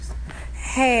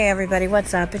Hey everybody,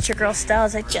 what's up? It's your girl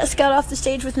Styles. I just got off the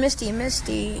stage with Misty.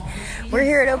 We're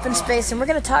here at Open Space and we're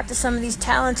going to talk to some of these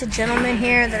talented gentlemen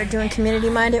here that are doing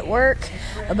community-minded work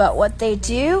about what they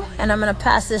do. And I'm going to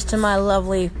pass this to my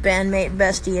lovely bandmate,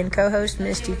 bestie, and co-host,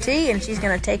 Misty T, and she's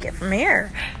going to take it from here.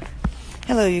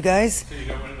 Hello, you guys.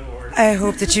 I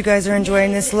hope that you guys are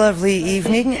enjoying this lovely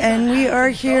evening, and we are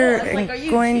here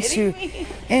going to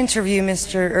interview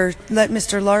let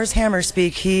Mr. Lars Hammer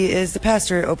speak. He is the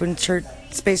pastor at Open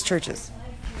Space Churches.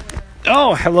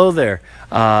 Oh, hello there.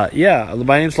 My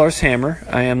name's Lars Hammer.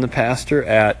 I am the pastor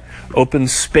at Open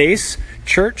Space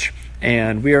Church,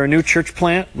 and we are a new church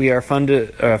plant. We are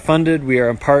funded. We are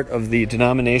a part of the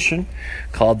denomination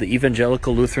called the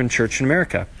Evangelical Lutheran Church in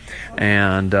America.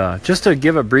 And just to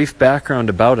give a brief background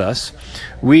about us,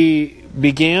 we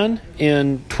began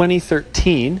in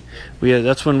 2013.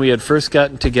 That's when we had first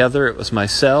gotten together. It was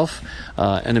myself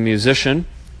and a musician.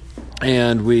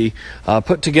 And we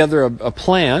put together a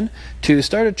plan to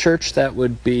start a church that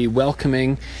would be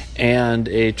welcoming and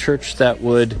a church that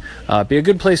would be a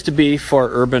good place to be for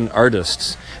urban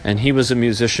artists. And he was a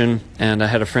musician, and I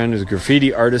had a friend who's a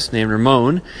graffiti artist named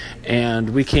Ramon,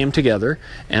 and we came together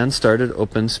and started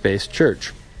Open Space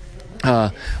Church.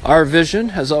 Our vision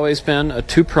has always been a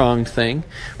two-pronged thing.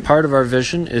 Part of our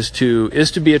vision is to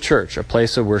be a church, a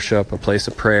place of worship, a place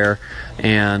of prayer,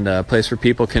 and a place where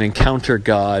people can encounter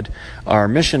God. Our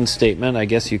mission statement, I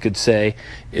guess you could say,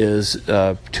 is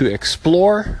to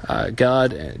explore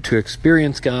God, to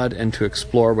experience God, and to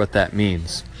explore what that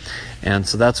means. And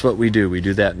so that's what we do. We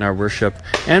do that in our worship.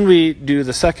 And we do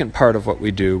the second part of what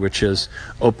we do, which is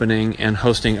opening and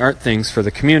hosting art things for the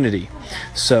community.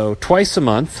 So twice a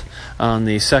month, on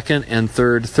the second and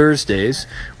third Thursdays,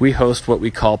 we host what we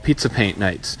call pizza paint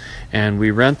nights. And we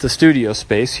rent the studio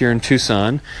space here in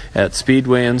Tucson at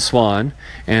Speedway and Swan,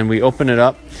 and we open it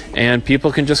up, and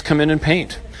people can just come in and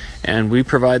paint. And we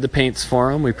provide the paints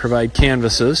for them. We provide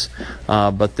canvases,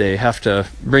 but you have to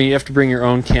bring your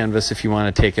own canvas if you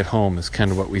want to take it home, is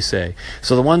kind of what we say.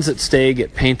 So the ones that stay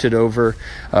get painted over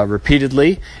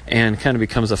repeatedly and kind of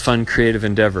becomes a fun, creative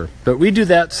endeavor. But we do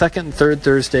that second and third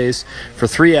Thursdays for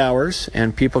 3 hours,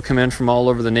 and people come in from all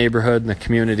over the neighborhood and the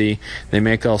community. They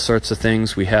make all sorts of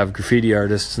things. We have graffiti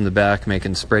artists in the back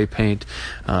making spray paint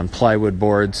on plywood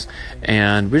boards,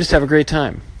 and we just have a great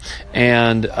time.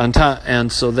 And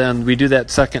so then we do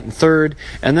that second and third,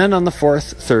 and then on the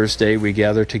fourth Thursday we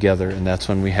gather together, and that's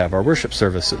when we have our worship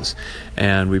services.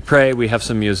 And we pray, we have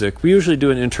some music. We usually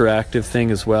do an interactive thing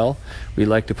as well. We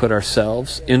like to put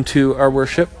ourselves into our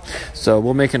worship. So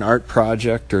we'll make an art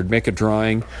project or make a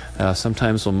drawing.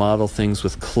 Sometimes we'll model things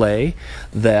with clay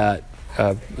that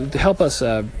help us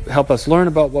learn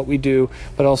about what we do,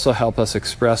 but also help us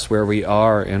express where we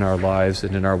are in our lives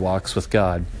and in our walks with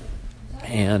God.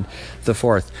 And the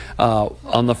fourth.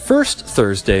 On the first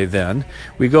Thursday, then,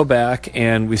 we go back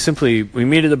and we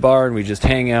meet at the bar and we just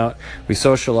hang out, we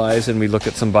socialize, and we look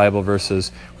at some Bible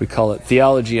verses. We call it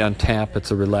Theology on Tap. It's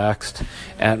a relaxed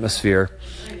atmosphere.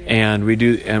 And we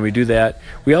do that.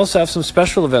 We also have some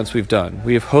special events we've done.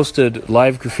 We have hosted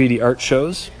live graffiti art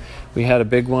shows. We had a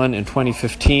big one in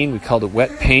 2015. We called it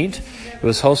Wet Paint. It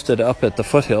was hosted up at the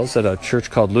Foothills at a church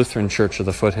called Lutheran Church of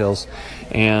the Foothills.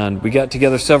 And we got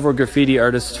together several graffiti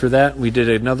artists for that. We did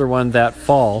another one that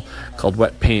fall called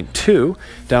Wet Paint 2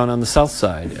 down on the south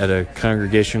side at a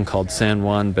congregation called San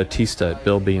Juan Bautista at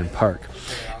Bilbian Park.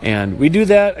 And we do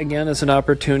that, again, as an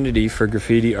opportunity for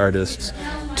graffiti artists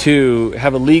to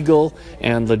have a legal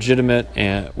and legitimate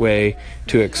way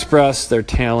to express their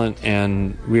talent.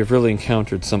 And we have really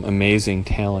encountered some amazing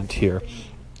talent here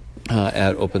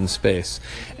at Open Space.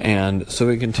 And so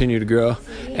we continue to grow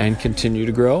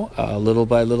little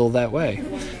by little that way.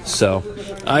 So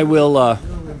I will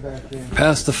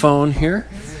pass the phone here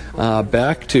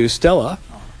back to Stella.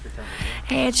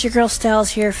 Hey, it's your girl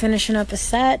Styles here, finishing up a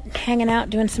set, hanging out,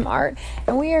 doing some art,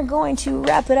 and we are going to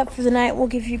wrap it up for the night. We'll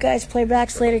give you guys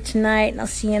playbacks later tonight, and I'll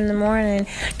see you in the morning.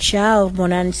 Ciao,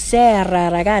 buonasera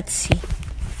ragazzi.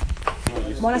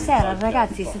 Buonasera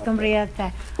ragazzi, siete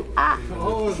umbriate.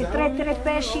 Se tre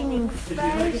pesci in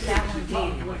face,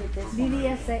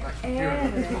 di se